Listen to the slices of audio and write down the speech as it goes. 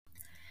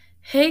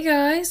Hey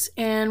guys,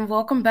 and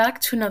welcome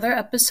back to another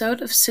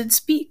episode of Sid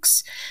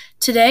Speaks.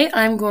 Today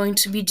I'm going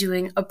to be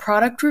doing a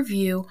product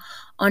review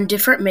on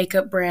different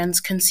makeup brands'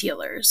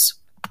 concealers.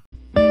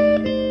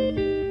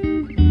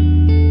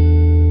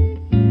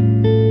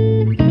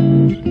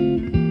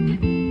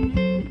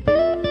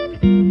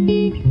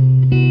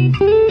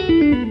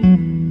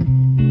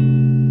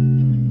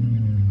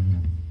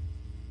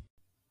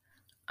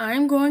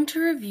 I'm going to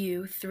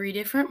review 3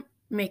 different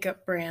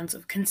makeup brands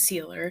of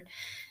concealer,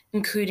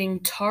 including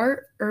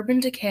Tarte, Urban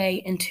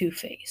Decay, and Too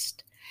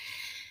Faced.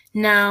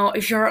 Now,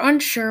 if you're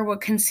unsure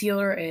what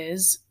concealer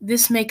is,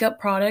 this makeup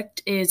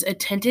product is a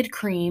tinted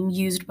cream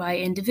used by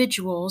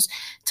individuals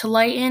to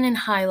lighten and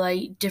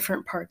highlight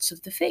different parts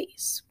of the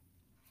face.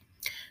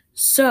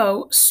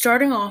 So,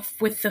 starting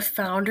off with the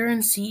founder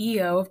and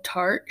CEO of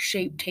Tarte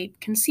Shape Tape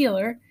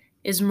Concealer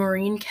is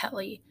Maureen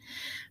Kelly.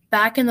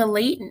 Back in the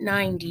late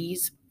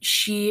 90s,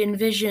 she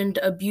envisioned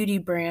a beauty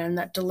brand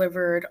that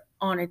delivered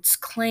on its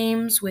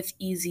claims with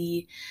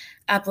easy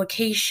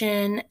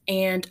application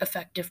and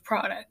effective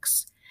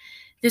products.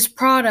 This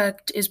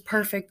product is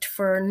perfect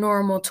for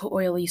normal to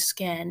oily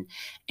skin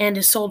and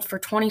is sold for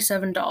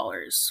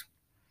 $27.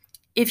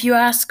 If you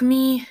ask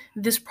me,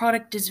 this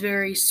product is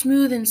very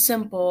smooth and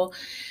simple.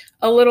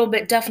 A little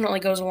bit definitely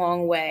goes a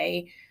long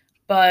way.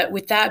 But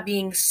with that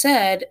being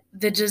said,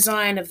 the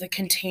design of the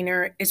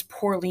container is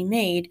poorly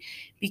made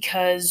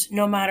because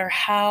no matter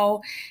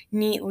how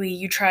neatly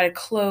you try to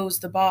close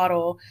the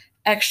bottle,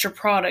 extra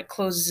product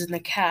closes in the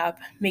cap,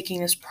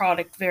 making this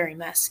product very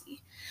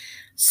messy.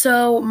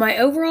 So, my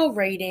overall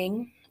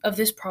rating of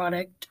this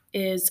product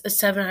is a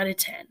 7 out of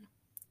 10.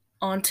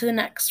 On to the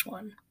next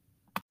one.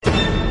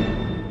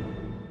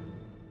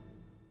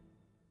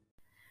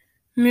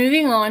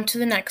 Moving on to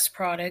the next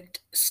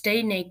product,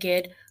 Stay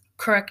Naked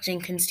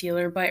Correcting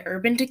Concealer by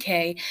Urban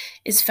Decay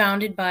is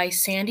founded by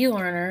Sandy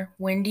Lerner,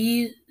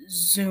 Wendy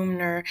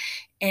Zoomner,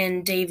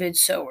 and David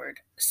Soward.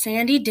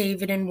 Sandy,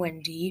 David, and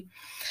Wendy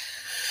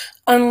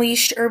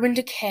unleashed Urban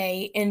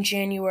Decay in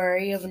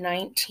January of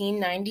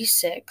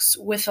 1996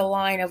 with a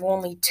line of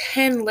only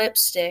 10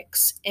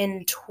 lipsticks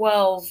and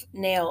 12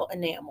 nail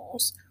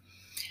enamels.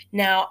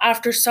 Now,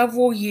 after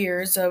several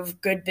years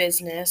of good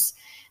business,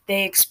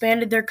 they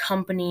expanded their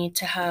company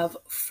to have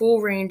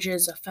full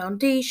ranges of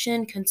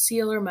foundation,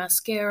 concealer,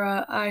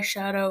 mascara,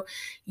 eyeshadow,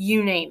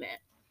 you name it.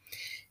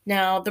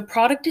 Now, the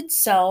product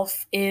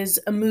itself is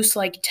a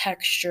mousse-like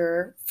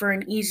texture for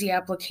an easy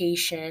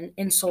application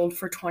and sold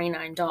for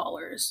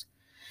 $29.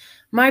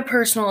 My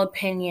personal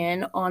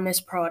opinion on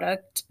this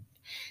product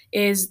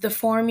is the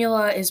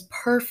formula is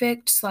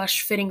perfect /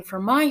 fitting for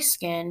my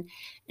skin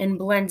and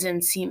blends in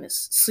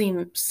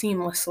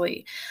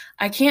seamlessly.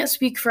 I can't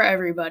speak for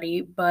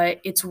everybody, but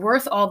it's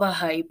worth all the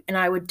hype, and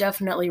I would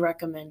definitely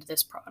recommend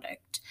this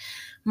product.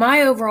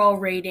 My overall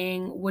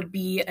rating would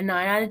be a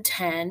 9 out of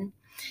 10,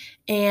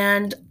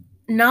 and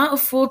not a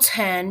full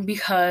 10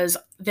 because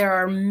there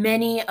are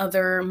many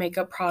other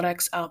makeup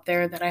products out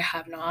there that I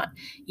have not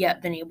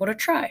yet been able to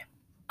try.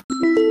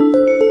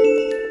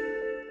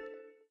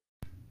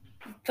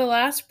 The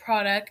last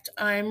product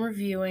I'm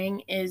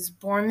reviewing is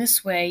Born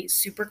This Way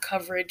Super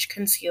Coverage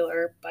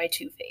Concealer by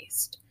Too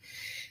Faced.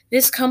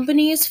 This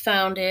company is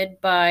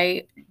founded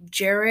by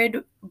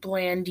Jared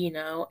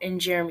Blandino and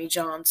Jeremy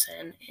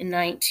Johnson in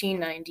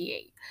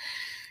 1998.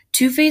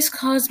 Too Faced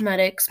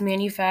Cosmetics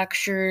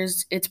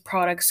manufactures its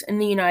products in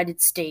the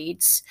United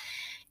States,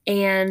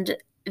 and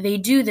they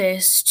do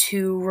this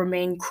to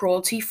remain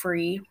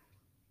cruelty-free.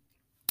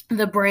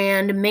 The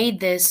brand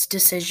made this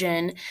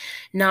decision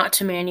not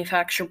to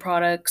manufacture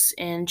products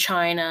in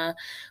China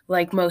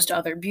like most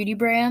other beauty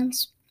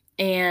brands,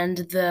 and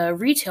the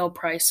retail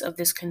price of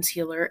this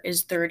concealer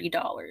is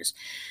 $30.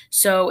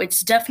 So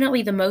it's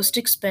definitely the most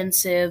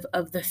expensive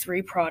of the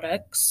 3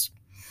 products,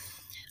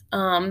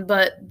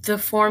 but the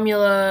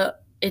formula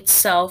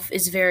itself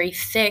is very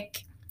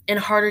thick and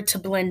harder to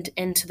blend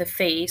into the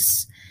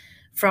face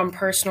from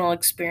personal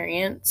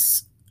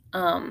experience.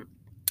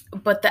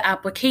 But the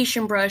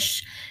application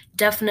brush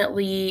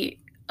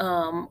definitely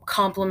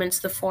complements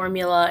the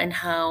formula and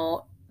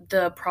how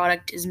the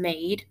product is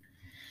made.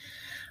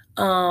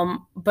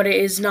 But it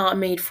is not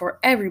made for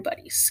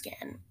everybody's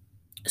skin.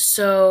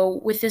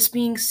 So, with this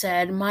being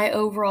said, my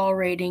overall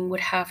rating would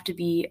have to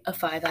be a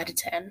 5 out of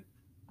 10.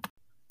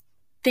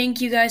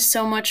 Thank you guys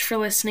so much for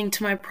listening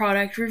to my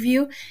product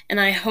review, and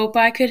I hope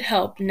I could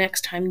help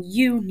next time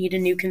you need a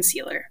new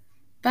concealer.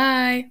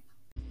 Bye!